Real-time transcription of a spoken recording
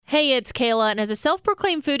Hey, it's Kayla, and as a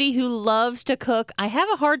self-proclaimed foodie who loves to cook, I have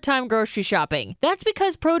a hard time grocery shopping. That's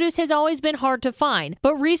because produce has always been hard to find.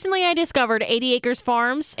 But recently I discovered 80 Acres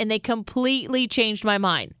Farms, and they completely changed my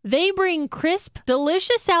mind. They bring crisp,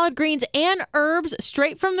 delicious salad greens and herbs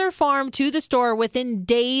straight from their farm to the store within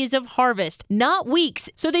days of harvest, not weeks,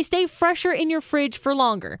 so they stay fresher in your fridge for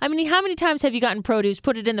longer. I mean, how many times have you gotten produce,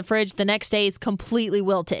 put it in the fridge, the next day it's completely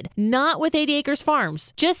wilted? Not with 80 Acres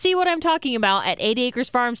Farms. Just see what I'm talking about at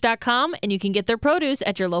 80acresfarms.com, and you can get their produce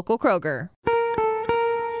at your local Kroger.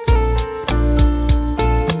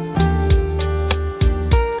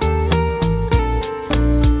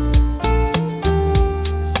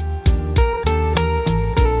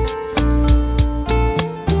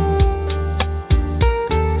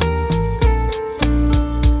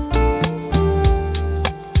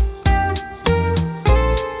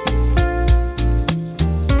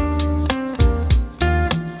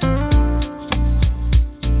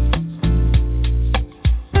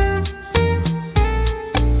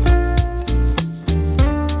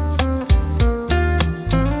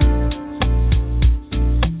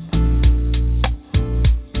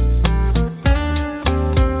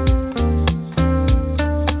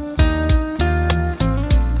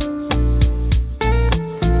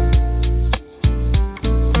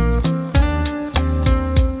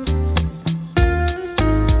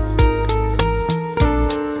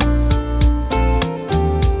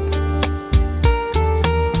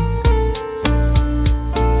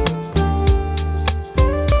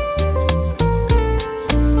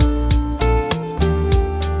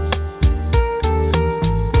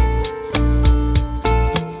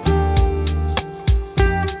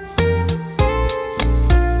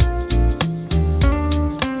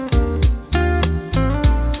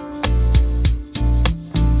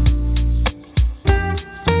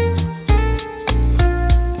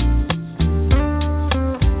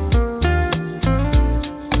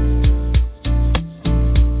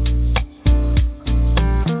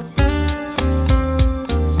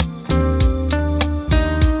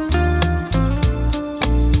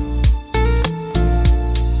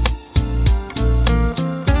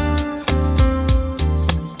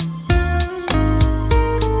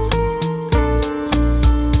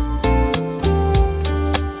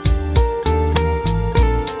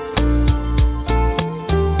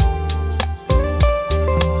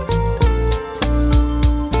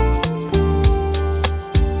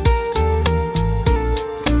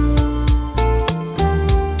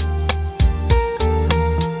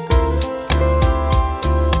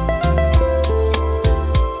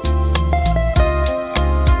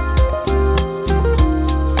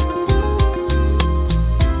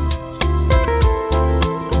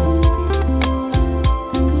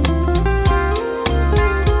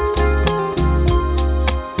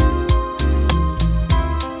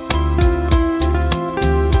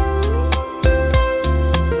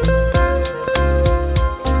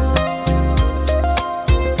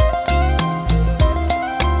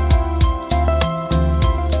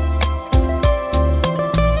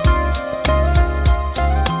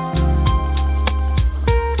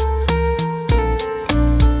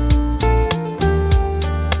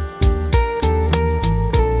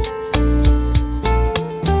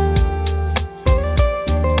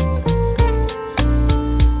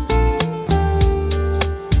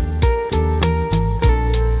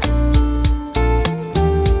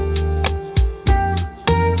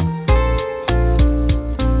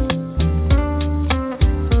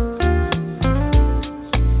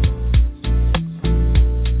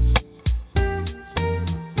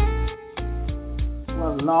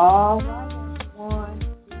 All right, everyone.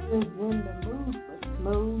 Who's in the mood for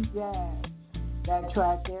smooth jazz? That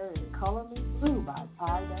track there is Color Me Blue by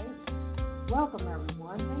Ty Davis. Welcome,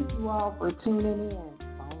 everyone. Thank you all for tuning in.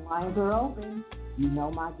 Phone lines are open. You know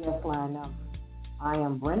my guest line number. I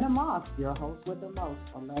am Brenda Moss, your host with the most,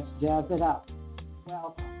 so let's jazz it up.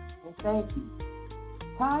 Welcome, and thank you.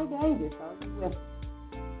 Ty Davis, are you with me?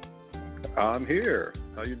 I'm here.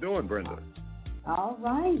 How you doing, Brenda? All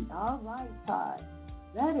right, Ty.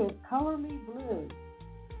 That is Color Me Blue.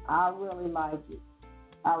 I really like it.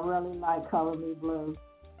 I really like Color Me Blue.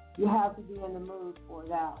 You have to be in the mood for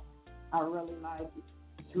that. I really like it.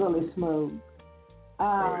 It's really smooth.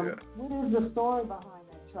 What is the story behind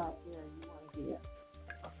that track there you want to hear?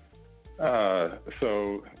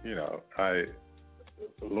 So, I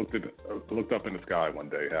looked up in the sky one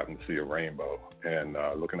day, happened to see a rainbow, and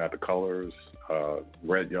looking at the colors,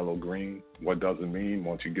 red, yellow, green. What does it mean?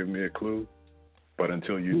 Won't you give me a clue? But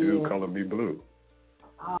until you do, color me blue.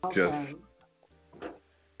 Okay. Just,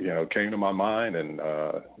 came to my mind, and,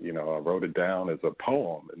 I wrote it down as a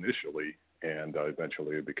poem initially, and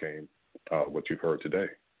eventually it became what you've heard today.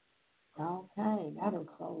 Okay, that is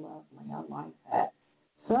so lovely. I like that.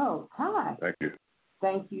 So, Ty. Thank you.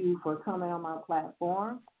 Thank you for coming on my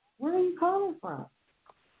platform. Where are you calling from?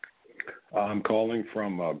 I'm calling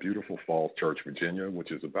from beautiful Falls Church, Virginia,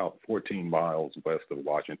 which is about 14 miles west of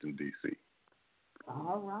Washington, D.C.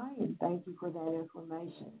 All right. Thank you for that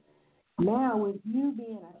information. Now, with you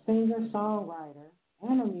being a singer-songwriter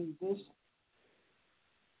and a musician,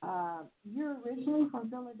 you're originally from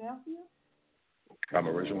Philadelphia? I'm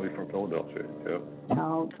originally from Philadelphia, yep.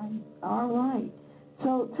 Okay. All right.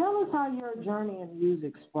 So tell us how your journey in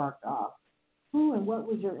music sparked off. Who and what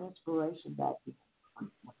was your inspiration back then?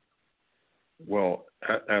 Well,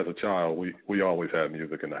 as a child, we always had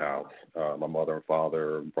music in the house. My mother and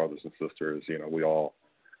father, brothers and sisters, we all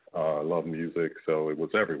loved music, so it was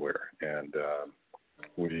everywhere. And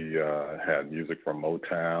we had music from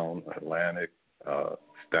Motown, Atlantic,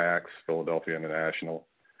 Stax, Philadelphia International,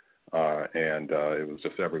 and it was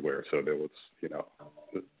just everywhere. So there was,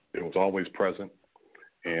 it was always present,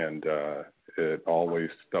 and it always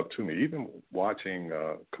stuck to me. Even watching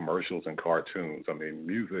commercials and cartoons, I mean,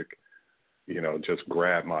 music, just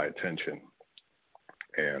grabbed my attention.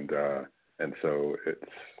 And so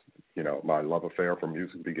it's, my love affair for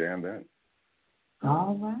music began then.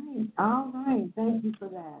 All right. Thank you for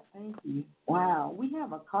that. Thank you. Wow. We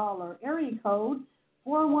have a caller, area code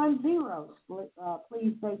 410.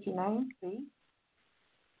 Please state your name, please.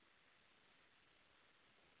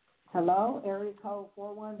 Hello, area code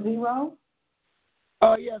 410.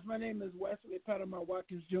 Yes, my name is Wesley Panama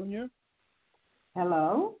Watkins Jr.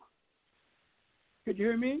 Hello. Could you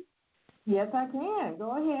hear me? Yes, I can.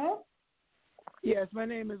 Go ahead. Yes, my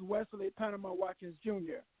name is Wesley Panama Watkins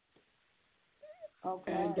Jr.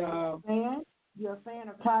 Okay. And you're a fan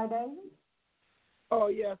of Ty Davis? Oh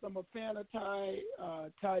yes, I'm a fan of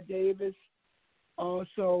Ty Davis.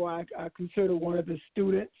 Also, I consider one of the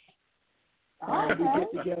students. Okay. We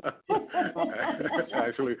get together.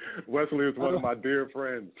 Actually, Wesley is one of my dear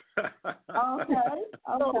friends. Okay.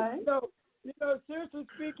 No, seriously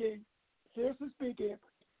speaking,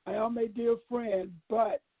 I am a dear friend,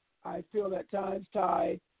 but I feel at times,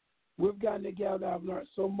 Ty, we've gotten together. I've learned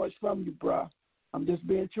so much from you, bruh. I'm just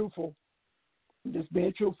being truthful.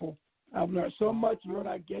 I've learned so much. You and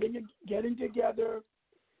I getting together,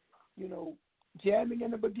 jamming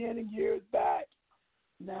in the beginning years back.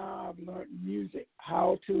 Now I've learned music,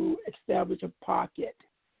 how to establish a pocket.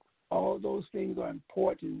 All those things are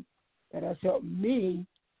important. That has helped me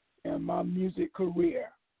in my music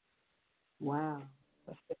career. Wow.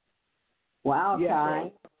 Wow, yeah,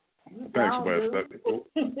 Ty. Thanks,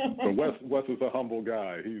 Wes. Wes is a humble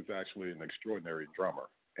guy. He's actually an extraordinary drummer,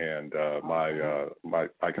 and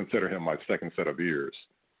I consider him my second set of ears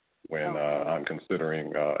when I'm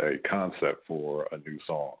considering a concept for a new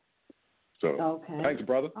song. So, Thanks,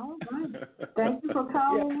 brother. All right. Thank you for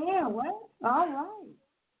calling in, Wes. All right.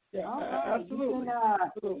 Yeah, all right. absolutely.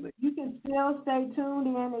 Absolutely. You can still stay tuned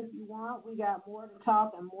in if you want. We got more to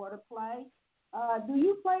talk and more to play. Do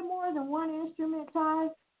you play more than one instrument, Ty?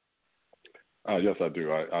 Yes, I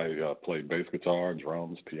do. I play bass guitar,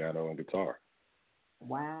 drums, piano, and guitar.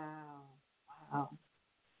 Wow.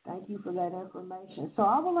 Thank you for that information. So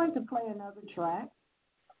I would like to play another track.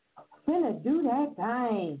 Finna Do That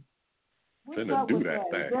Thing. Finna Do That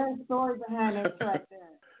Thing. Is there a story behind that track there?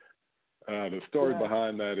 The story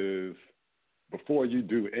behind that is, before you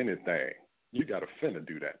do anything, you got to finna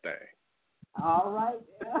do that thing. All right.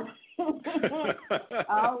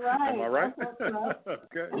 All right. Am I right?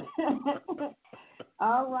 Okay.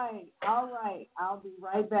 All right. I'll be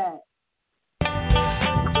right back.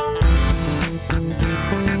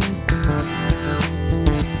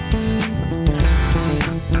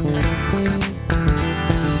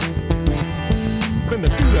 Finna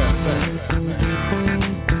do that thing.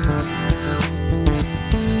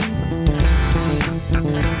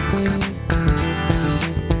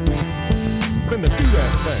 Finna do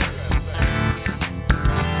that thing.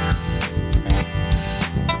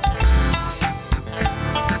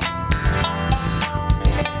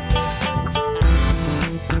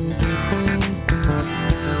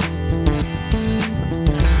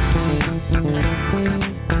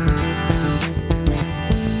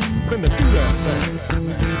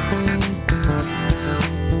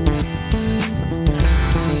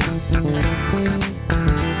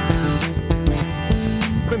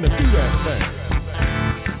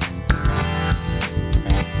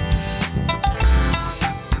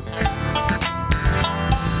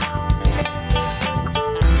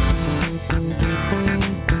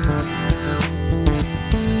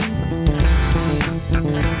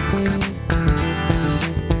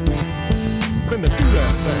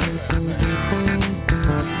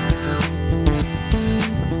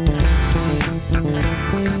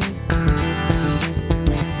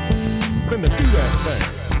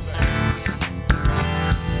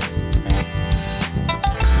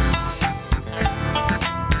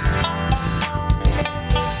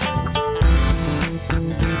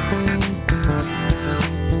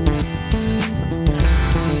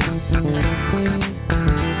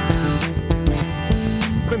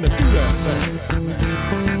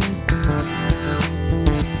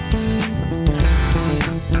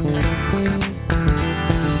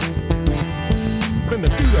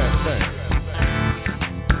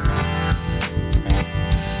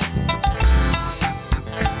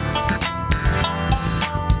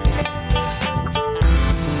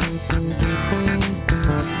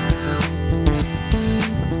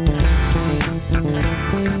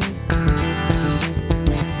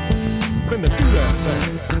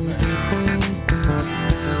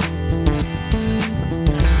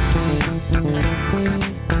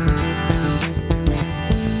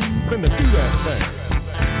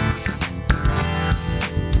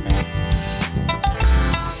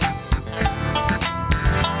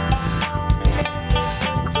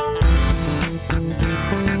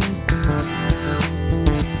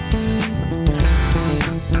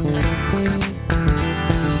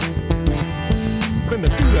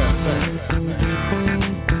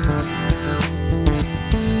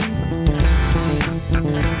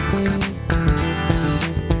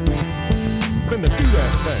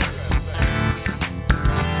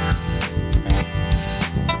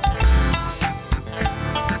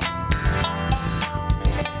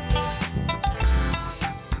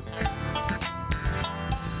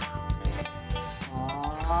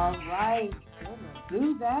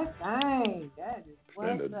 Do that thing. That is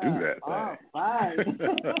what's and to up. do that All thing.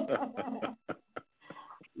 right.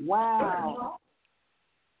 Wow.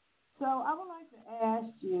 So I would like to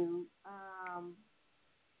ask you,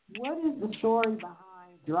 what is the story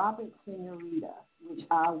behind Drop It, Senorita, which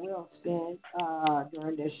I will spin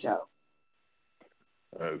during this show?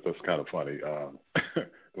 That's kind of funny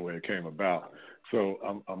the way it came about. So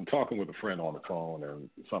I'm talking with a friend on the phone, and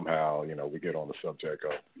somehow, we get on the subject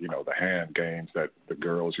of, the hand games that the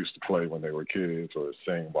girls used to play when they were kids or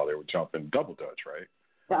sing while they were jumping double dutch, right?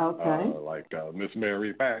 Okay. Like Miss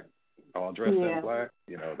Mary Back, all dressed in black,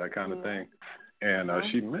 that kind of thing. And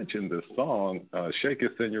she mentioned this song, Shake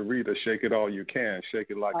It, Senorita, Shake It All You Can, Shake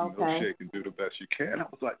It Like You Know Shake and Do the Best You Can. I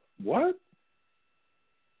was like, what?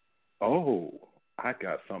 Oh, I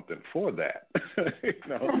got something for that.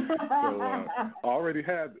 So I already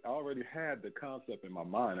had the concept in my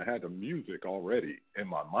mind. I had the music already in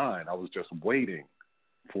my mind. I was just waiting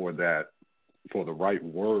for the right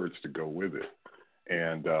words to go with it.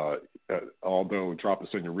 And although Drop It,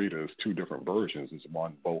 Senorita is two different versions, it's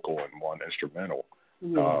one vocal and one instrumental.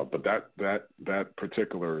 Yeah. But that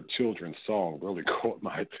particular children's song really caught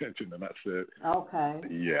my attention, and I said, "Okay,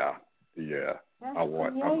 yeah, I'm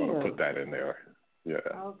going to put that in there." Yeah.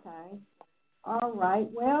 Okay. All right.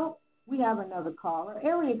 Well, we have another caller.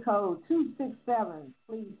 Area code 267.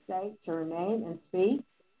 Please state your name and speak.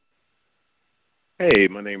 Hey,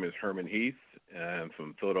 my name is Herman Heath. I'm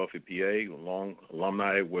from Philadelphia, PA, long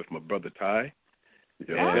alumni with my brother Ty.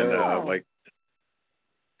 Yeah. And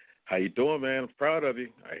how you doing, man? I'm proud of you.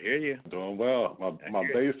 I hear you. Doing well. My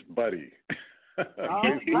bass buddy. Bass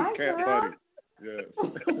cat buddy. Yes.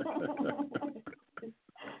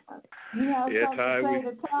 You have something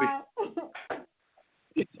to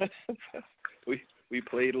say to Ty? We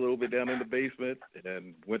played a little bit down in the basement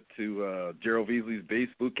and went to Gerald Veasley's bass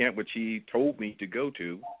boot camp, which he told me to go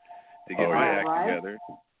to get my act together.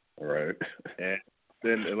 All right. And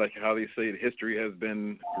then, like how they say, history has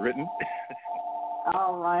been written.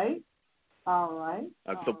 All right.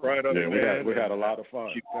 I'm so proud of you, man. We had a lot of fun.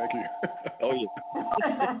 Thank you. Oh,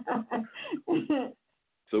 yeah.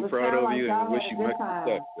 So proud of you, and wish you much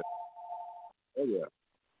success. Oh, yeah.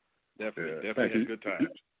 Definitely had a good time.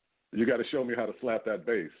 You got to show me how to slap that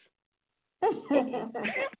bass.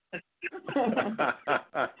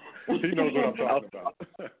 He knows what I'm talking about.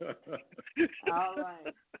 All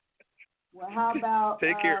right. Well, how about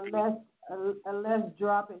let's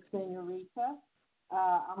drop it, Senorita.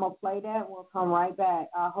 I'm going to play that, and we'll come right back.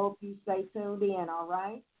 I hope you stay tuned in, all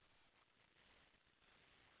right?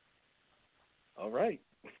 All right.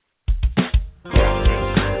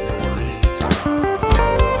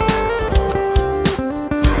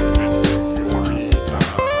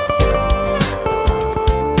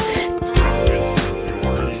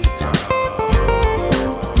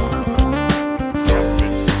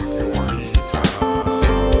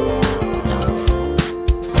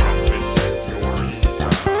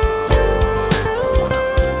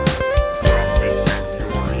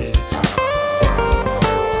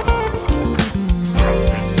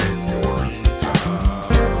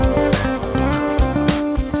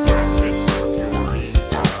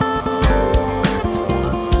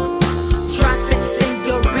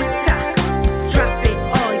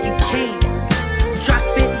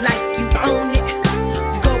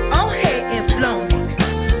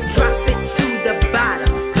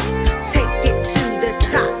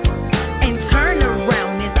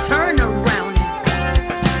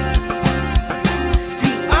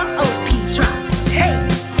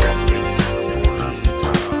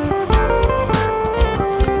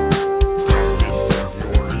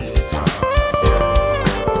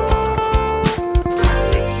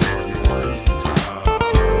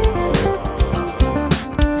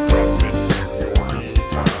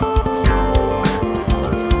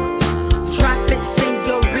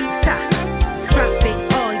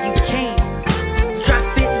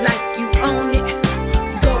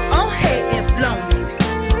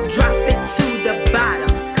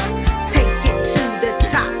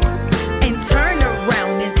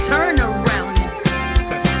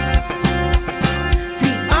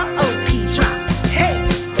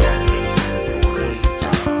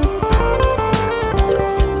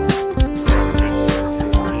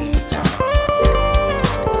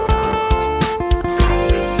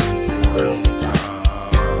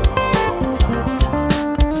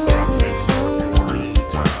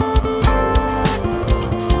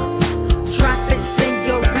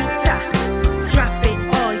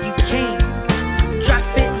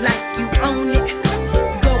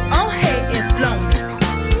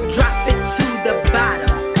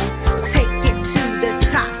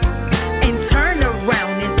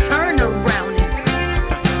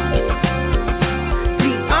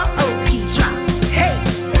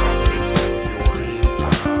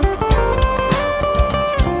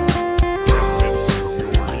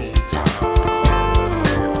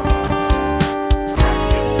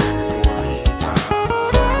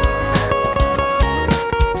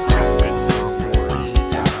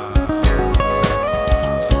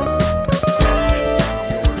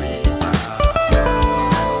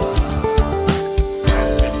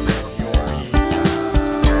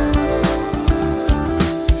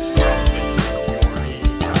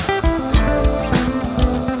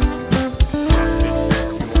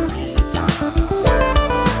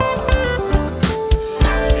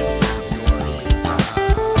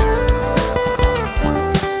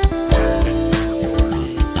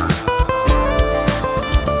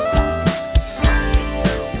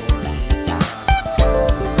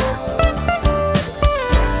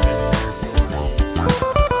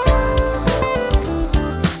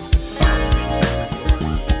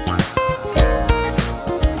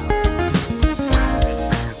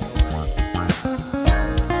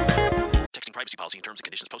 Privacy policy and terms and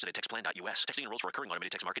conditions posted at textplan.us. Texting enrolls for recurring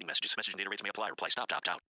automated text marketing messages. Message and data rates may apply. Reply stop to opt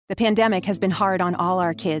out. The pandemic has been hard on all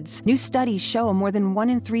our kids. New studies show more than 1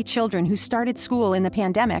 in 3 children who started school in the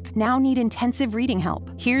pandemic now need intensive reading help.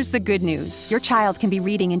 Here's the good news. Your child can be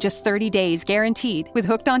reading in just 30 days, guaranteed, with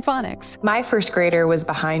Hooked on Phonics. My first grader was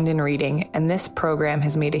behind in reading, and this program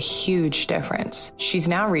has made a huge difference. She's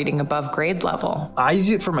now reading above grade level. I use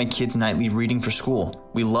it for my kids' nightly reading for school.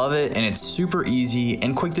 We love it, and it's super easy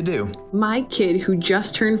and quick to do. My kid, who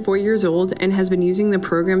just turned 4 years old and has been using the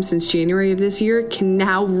program since January of this year, can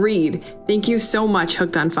now read. Thank you so much,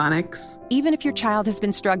 Hooked on Phonics. Even if your child has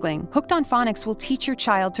been struggling, Hooked on Phonics will teach your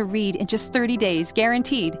child to read in just 30 days,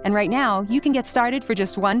 guaranteed. And right now, you can get started for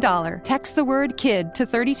just $1. Text the word KID to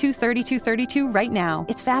 323232 right now.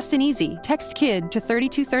 It's fast and easy. Text KID to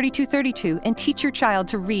 323232 and teach your child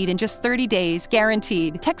to read in just 30 days,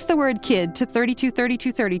 guaranteed. Text the word KID to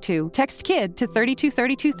 323232. Text KID to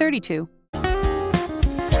 323232.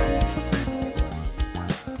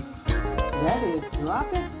 That is Drop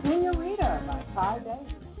It Senorita by Ty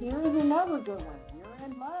Davis. Here is another good one. You're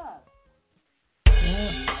in Love.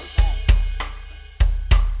 Right back.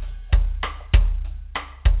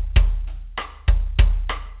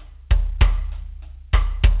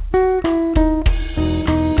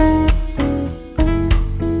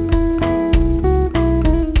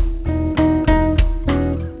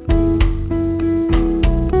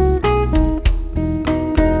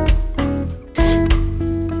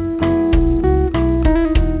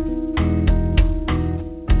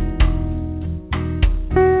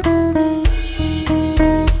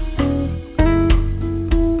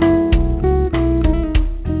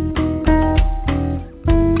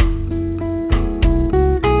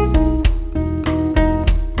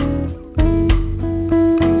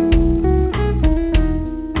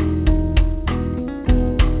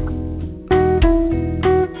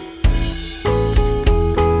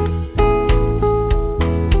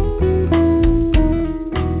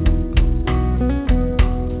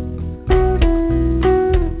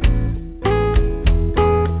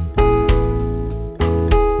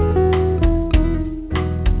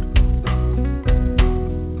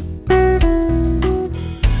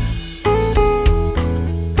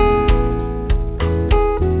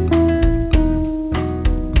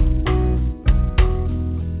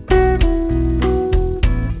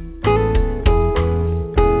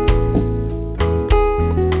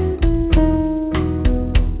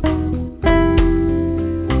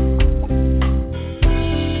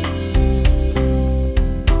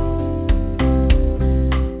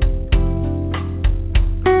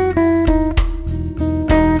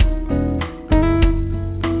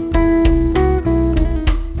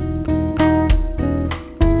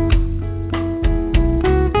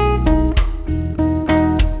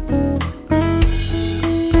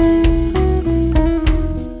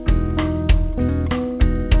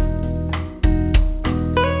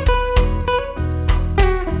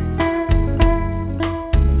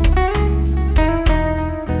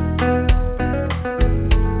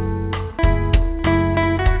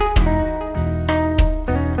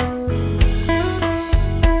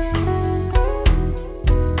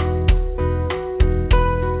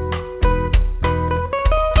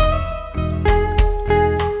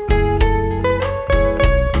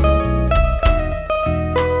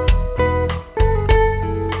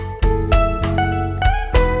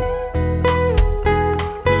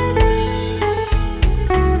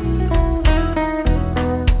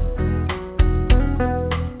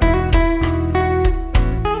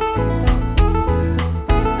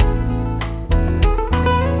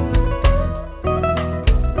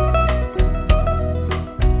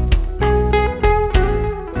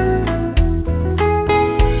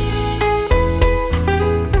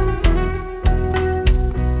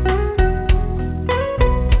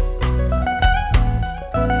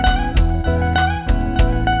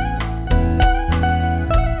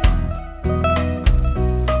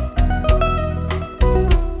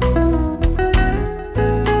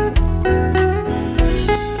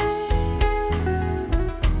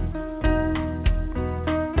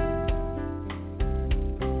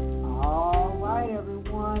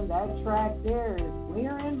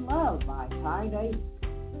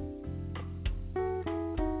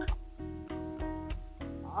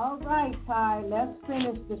 All right, Ty, let's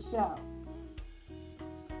finish the show.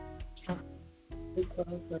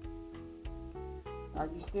 Are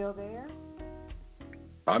you still there?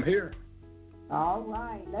 I'm here. All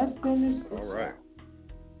right, let's finish the show. All right.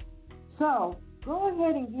 So go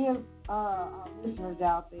ahead and give our listeners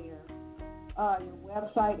out there your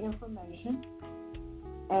website information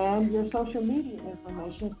and your social media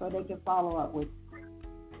information so they can follow up with you.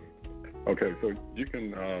 Okay, so you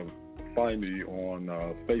can find me on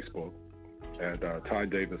Facebook at Ty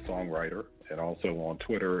Davis Songwriter, and also on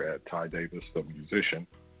Twitter at Ty Davis the Musician,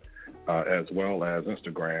 as well as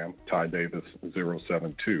Instagram, Ty Davis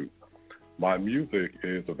 072. My music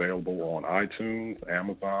is available on iTunes,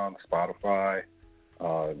 Amazon, Spotify,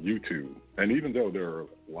 YouTube. And even though there are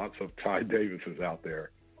lots of Ty Davises out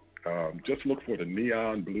there, just look for the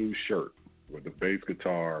neon blue shirt with the bass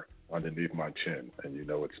guitar underneath my chin, and you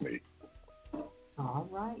know it's me. All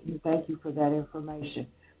right. And thank you for that information.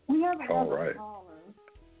 We have another caller.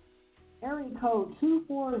 Area code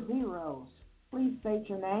 240. Please state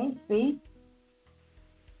your name. Speak.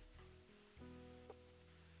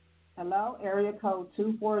 Hello, area code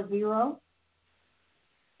 240.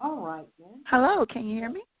 All right, then. Hello, can you hear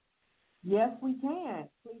me? Yes, we can.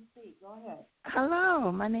 Please speak. Go ahead.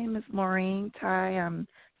 Hello, my name is Maureen Ty. I'm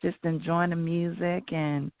just enjoying the music,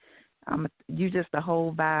 and you just a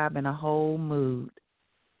whole vibe and a whole mood.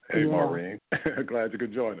 Hey, yeah. Maureen. Glad you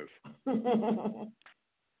could join us.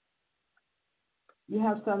 You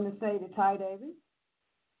have something to say to Ty Davis?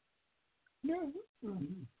 Yeah.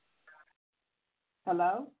 Mm-hmm.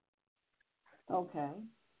 Hello? Okay.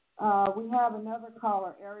 We have another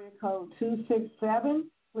caller, area code 267.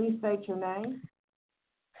 Please state your name.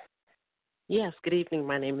 Yes, good evening.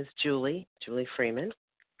 My name is Julie Freeman.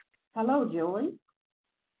 Hello, Julie.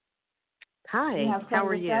 Hi, how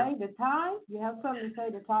are you? You have something to say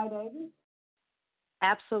to Ty Davis?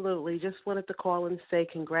 Absolutely. Just wanted to call and say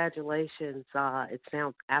congratulations. It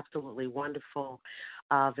sounds absolutely wonderful.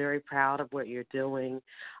 Very proud of what you're doing,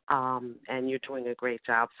 and you're doing a great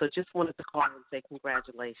job. So just wanted to call and say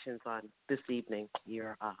congratulations on this evening.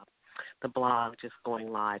 Your the blog just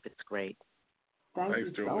going live. It's great. Thanks,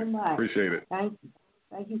 you so Julie. much. Appreciate it. Thank you.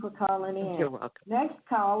 Thank you for calling in. You're welcome. Next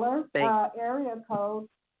caller, area code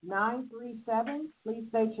 937. Please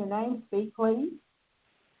state your name. Speak, please.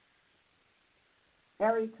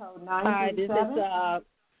 Area code 937. Hi, this is,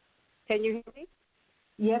 can you hear me?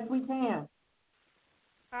 Yes, we can.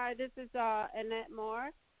 Hi, this is Annette Moore.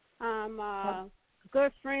 I'm a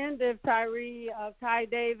good friend of Ty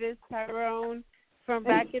Davis, Tyrone, from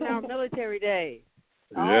back in our military days.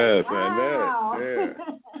 Yes, wow. Annette.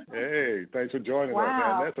 Yeah. Hey, thanks for joining us.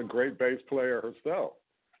 Annette's a great bass player herself.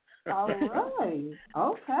 All right. Okay.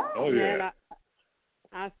 Oh, yeah. And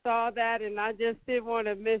I saw that, and I just didn't want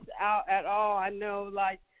to miss out at all. I know,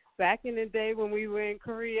 like, back in the day when we were in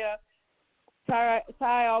Korea,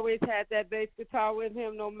 Ty always had that bass guitar with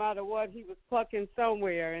him no matter what. He was plucking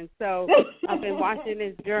somewhere. And so I've been watching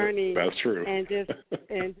his journey. That's true. And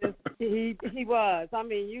he was. I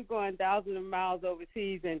mean, you going thousands of miles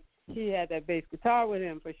overseas, and he had that bass guitar with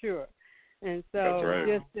him for sure. And so that's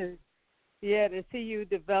right. to see you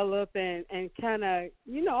develop and kind of,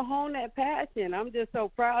 hone that passion. I'm just so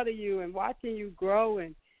proud of you and watching you grow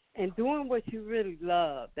and doing what you really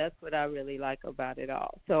love. That's what I really like about it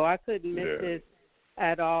all. So I couldn't miss this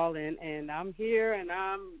at all, and I'm here and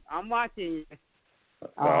I'm watching you.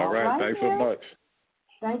 All right. Thanks so much.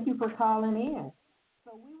 Thank you for calling in.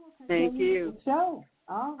 So we will continue the show.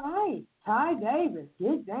 All right. Ty Davis,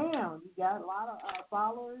 get down. You got a lot of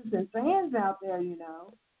followers and fans out there,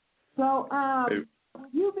 So will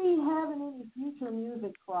you be having any future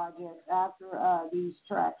music projects after these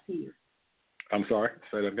tracks here? I'm sorry,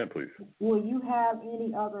 say that again, please. Will you have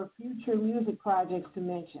any other future music projects to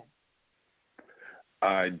mention?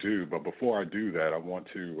 I do, but before I do that, I want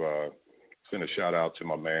to send a shout out to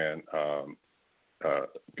my man,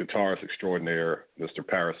 guitarist extraordinaire, Mr.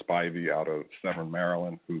 Paris Spivey out of Severn,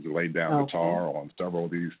 Maryland, who's laid down guitar on several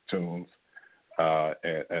of these tunes,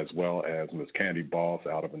 as well as Miss Candy Boss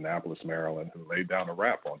out of Annapolis, Maryland, who laid down a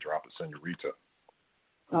rap on Drop It Senorita.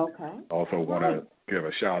 Okay. Also want to give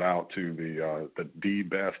a shout out to the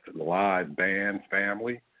D-Best Live Band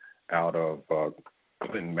family out of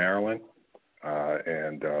Clinton, Maryland,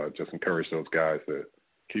 and just encourage those guys to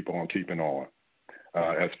keep on keeping on.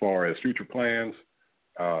 As far as future plans,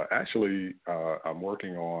 actually, I'm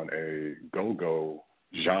working on a go-go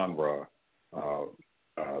genre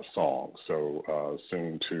song, so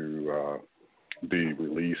soon to be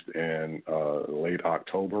released in late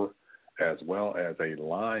October, as well as a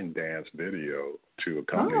line dance video to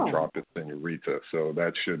accompany Drop It Senorita. So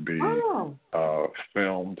that should be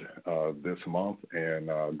filmed this month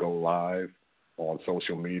and go live on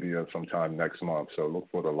social media sometime next month. So look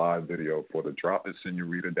for the live video for the Drop It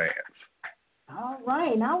Senorita dance. All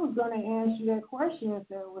right. And I was going to ask you that question if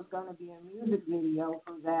there was going to be a music video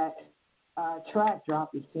for that track,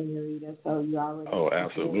 Drop It Senorita. So you already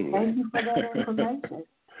absolutely. Thank you for that information.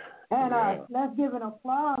 And let's give an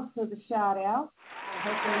applause to the shout out.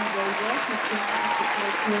 Hopefully they will continue to play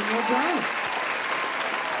in your journey.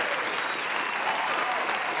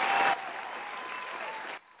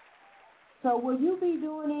 So will you be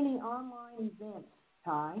doing any online events,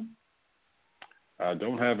 Ty? I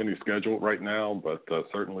don't have any scheduled right now, but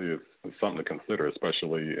certainly it's something to consider,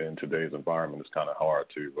 especially in today's environment. It's kind of hard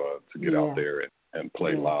to get out there and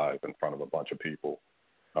play live in front of a bunch of people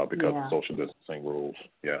because of social distancing rules.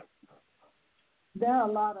 Yeah. There are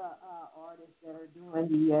a lot of artists that are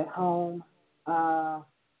doing the at-home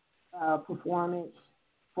performance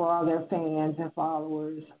for all their fans and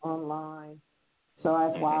followers online. So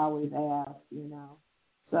that's why I always ask, you know.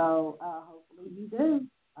 So hopefully you do.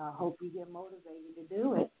 I hope you get motivated to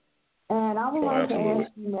do it. And I would like to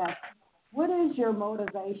ask you now, what is your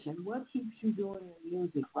motivation? What keeps you doing your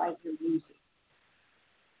music, write your music?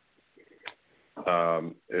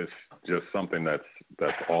 It's just something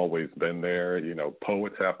that's always been there. You know,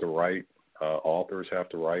 poets have to write, authors have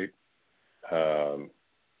to write,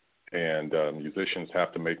 and musicians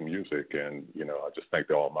have to make music. And you know, I just thank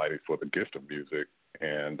the Almighty for the gift of music.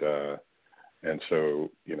 And so,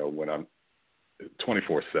 you know, when I'm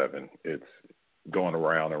 24/7, it's going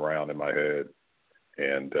around and around in my head.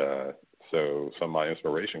 And so some of my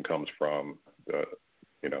inspiration comes from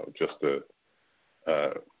you know, just the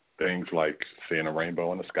things like seeing a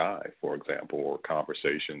rainbow in the sky, for example, or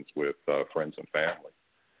conversations with friends and family.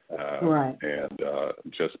 Right. And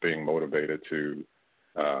just being motivated to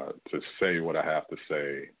say what I have to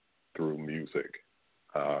say through music.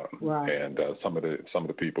 Right. And some of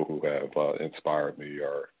the people who have inspired me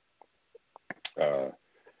are,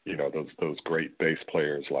 you know, those great bass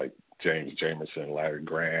players like James Jamerson, Larry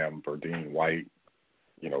Graham, Verdine White,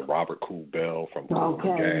 you know, Robert Cool Bell from Cool and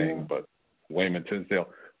the Gang, but Wayman Tisdale.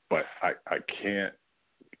 But I can't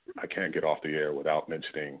get off the air without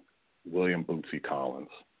mentioning William Bootsy Collins.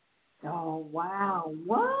 Oh wow!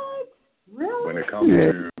 What? Really? When it comes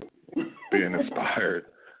to being inspired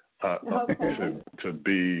to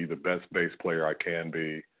be the best bass player I can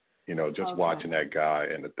be, you know, just watching that guy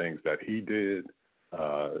and the things that he did,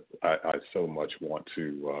 I so much want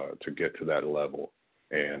to get to that level,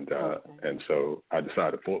 and so I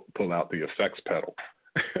decided to pull out the effects pedal,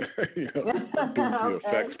 you know, the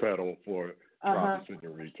effects pedal for Drop the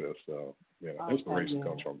Senorita. So you know, inspiration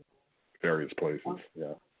comes from various places.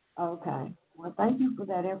 Yeah. Okay. Well, thank you for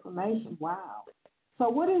that information. Wow. So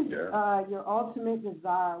what is your ultimate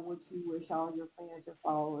desire, what you wish all your fans and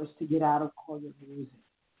followers to get out of all your music?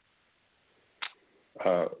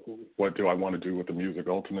 What do I want to do with the music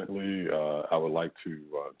ultimately? I would like to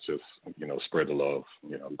just, you know, spread the love,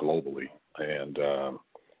 you know, globally, and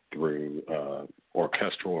through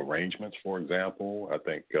orchestral arrangements, for example. I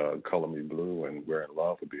think Color Me Blue and We're in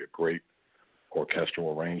Love would be a great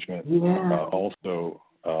orchestral arrangement. Yeah. Also,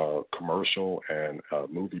 commercial and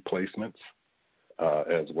movie placements,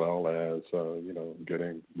 as well as, you know,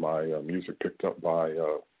 getting my music picked up by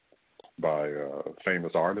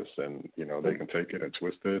famous artists, and you know, they can take it and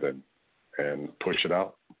twist it and push it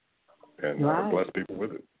out and bless people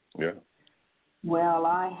with it. Yeah. Well,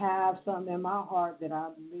 I have something in my heart that I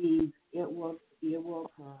believe it will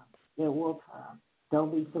come. It will come.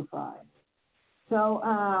 Don't be surprised. So,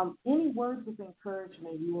 any words of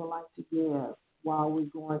encouragement you would like to give while we're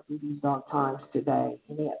going through these dark times today?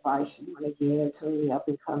 Any advice you want to give to the up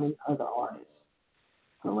and coming other artists?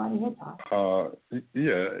 Go right ahead, Tom.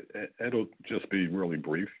 Yeah, it'll just be really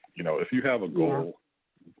brief. You know, if you have a goal,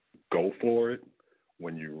 go for it.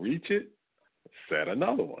 When you reach it, set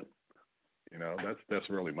another one. You know, that's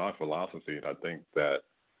really my philosophy, and I think that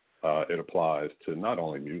it applies to not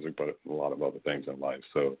only music but a lot of other things in life.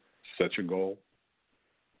 So set your goal.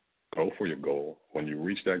 Go for your goal. When you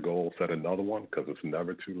reach that goal, set another one, because it's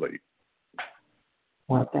never too late.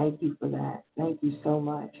 Well, thank you for that. Thank you so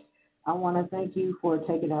much. I want to thank you for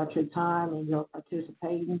taking out your time and your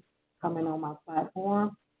participating, coming on my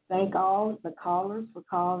platform. Thank all the callers for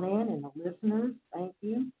calling in and the listeners. Thank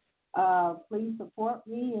you. Please support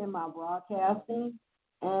me in my broadcasting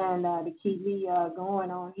and to keep me going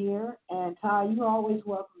on here. And Ty, you're always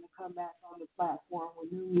welcome to come back on the platform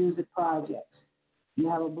with new music projects. You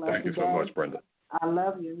have a blessed day. Thank you so much, Brenda. I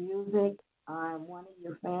love your music. I'm one of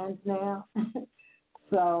your fans now.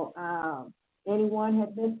 So anyone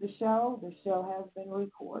had missed the show has been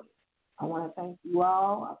recorded. I want to thank you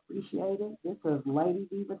all. I appreciate it. This is Lady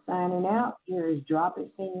Diva signing out. Here is Drop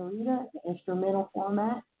It Senorita, the instrumental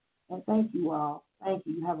format. And thank you all. Thank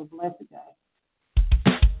you. Have a blessed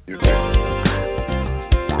day. You too.